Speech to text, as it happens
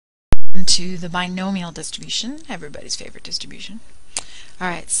welcome to the binomial distribution, everybody's favorite distribution.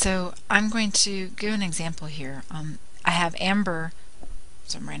 Alright, so I'm going to give an example here. I have Amber,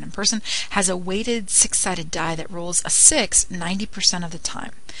 some random person, has a weighted six-sided die that rolls a 6 90% of the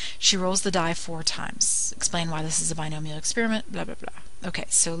time. She rolls the die 4 times. Explain why this is a binomial experiment, blah blah blah. Okay,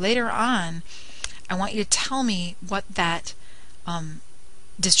 so later on I want you to tell me what that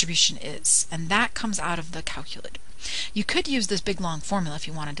distribution is, and that comes out of the calculator. You could use this big long formula if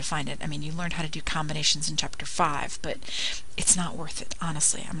you wanted to find it. I mean, you learned how to do combinations in chapter 5, but it's not worth it,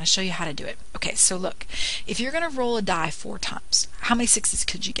 honestly. I'm going to show you how to do it. Okay, so look, if you're going to roll a die 4 times, how many 6s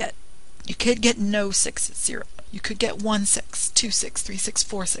could you get? You could get no 6s, 0. You could get 1 6, 2 6, 3 6,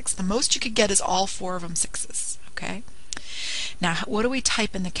 4 6. The most you could get is all 4 of them 6s, okay? Now, what do we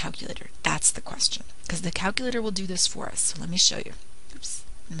type in the calculator? That's the question, because the calculator will do this for us. So let me show you. Oops,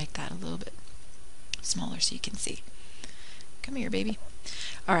 I'm going to make that a little bit smaller so you can see. Come here, baby.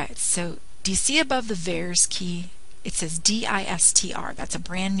 Alright, so do you see above the VARS key? It says DISTR. That's a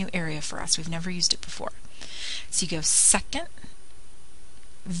brand new area for us. We've never used it before. So you go second,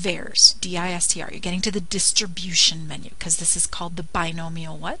 VARS, DISTR. You're getting to the distribution menu because this is called the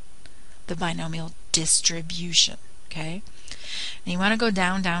binomial what? The binomial distribution. Okay? And you want to go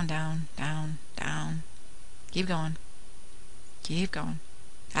down, down, down, down, down. Keep going. Keep going.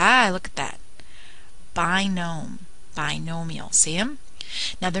 Ah, look at that. Binomial. See them?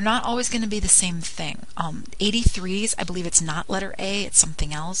 Now they're not always going to be the same thing. 83s, I believe it's not letter A, it's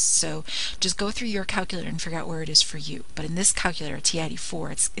something else. So just go through your calculator and figure out where it is for you. But in this calculator,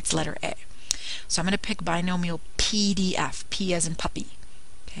 TI-84, it's letter A. So I'm going to pick binomial PDF, P as in puppy.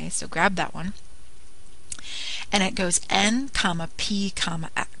 Okay, so grab that one. And it goes n, comma, p, comma,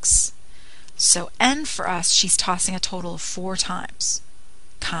 x. So n for us, she's tossing a total of 4 times,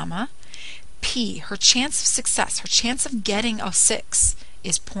 comma, P, her chance of success, her chance of getting a 6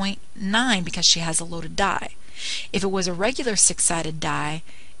 is 0.9 because she has a loaded die. If it was a regular 6-sided die,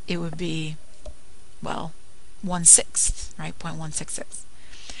 it would be, well, 1/6, right? 0.166.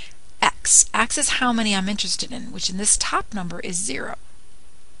 X. X is how many I'm interested in, which in this top number is 0.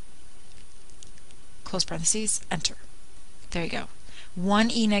 Close parentheses, enter. There you go.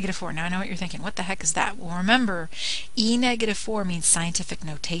 1e-4. Now I know what you're thinking. What the heck is that? Well, remember, e-4 means scientific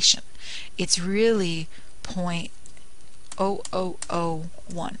notation. It's really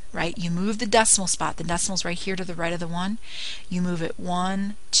 0.0001, right? You move the decimal spot. The decimal's right here to the right of the 1. You move it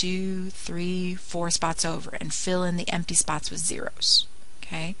 1, 2, 3, 4 spots over and fill in the empty spots with zeros.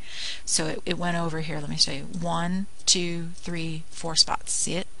 Okay? So it went over here. Let me show you. 1, 2, 3, 4 spots.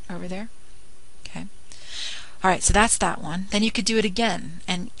 See it over there? Okay. Alright, so that's that one. Then you could do it again,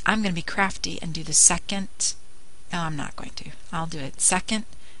 and I'm going to be crafty and do the second. No, I'm not going to. I'll do it. Second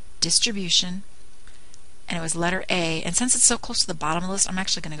distribution, and it was letter A, and since it's so close to the bottom of the list, I'm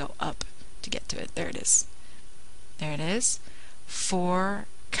actually going to go up to get to it. There it is. There it is. 4,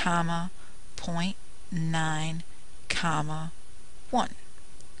 comma, 0.9, comma, 1.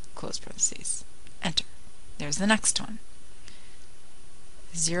 Close parentheses. Enter. There's the next one.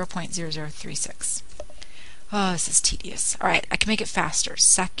 0.0036. Oh, this is tedious. Alright, I can make it faster.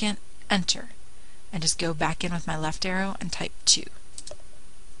 Second, enter. And just go back in with my left arrow and type 2.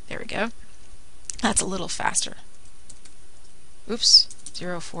 There we go. That's a little faster. Oops,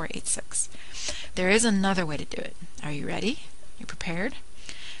 0486. There is another way to do it. Are you ready? You prepared?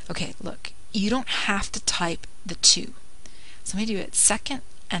 Okay, look. You don't have to type the 2. So let me do it. Second,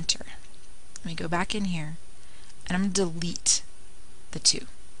 enter. Let me go back in here, and I'm going to delete the 2.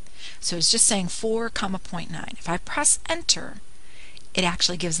 So it's just saying 4, comma, 0.9. If I press enter, it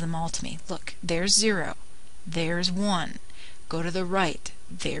actually gives them all to me. Look, there's 0. There's 1. Go to the right.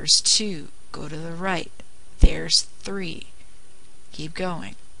 There's 2. Go to the right. There's 3. Keep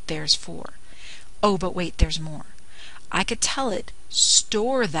going. There's 4. Oh, but wait, there's more. I could tell it,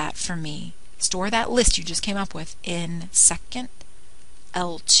 store that for me. Store that list you just came up with in second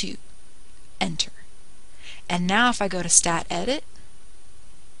L2. Enter. And now if I go to stat edit,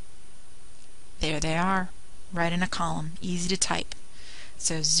 there they are, right in a column, easy to type.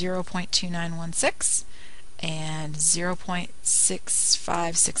 So 0.2916 and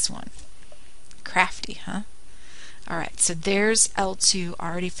 0.6561. Crafty, huh? Alright, so there's L2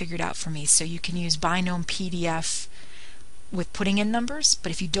 already figured out for me. So you can use binompdf with putting in numbers,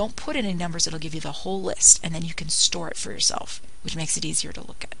 but if you don't put in any numbers, it'll give you the whole list, and then you can store it for yourself, which makes it easier to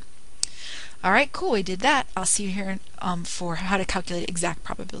look at. Alright, cool, we did that. I'll see you here for how to calculate exact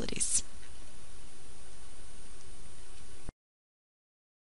probabilities.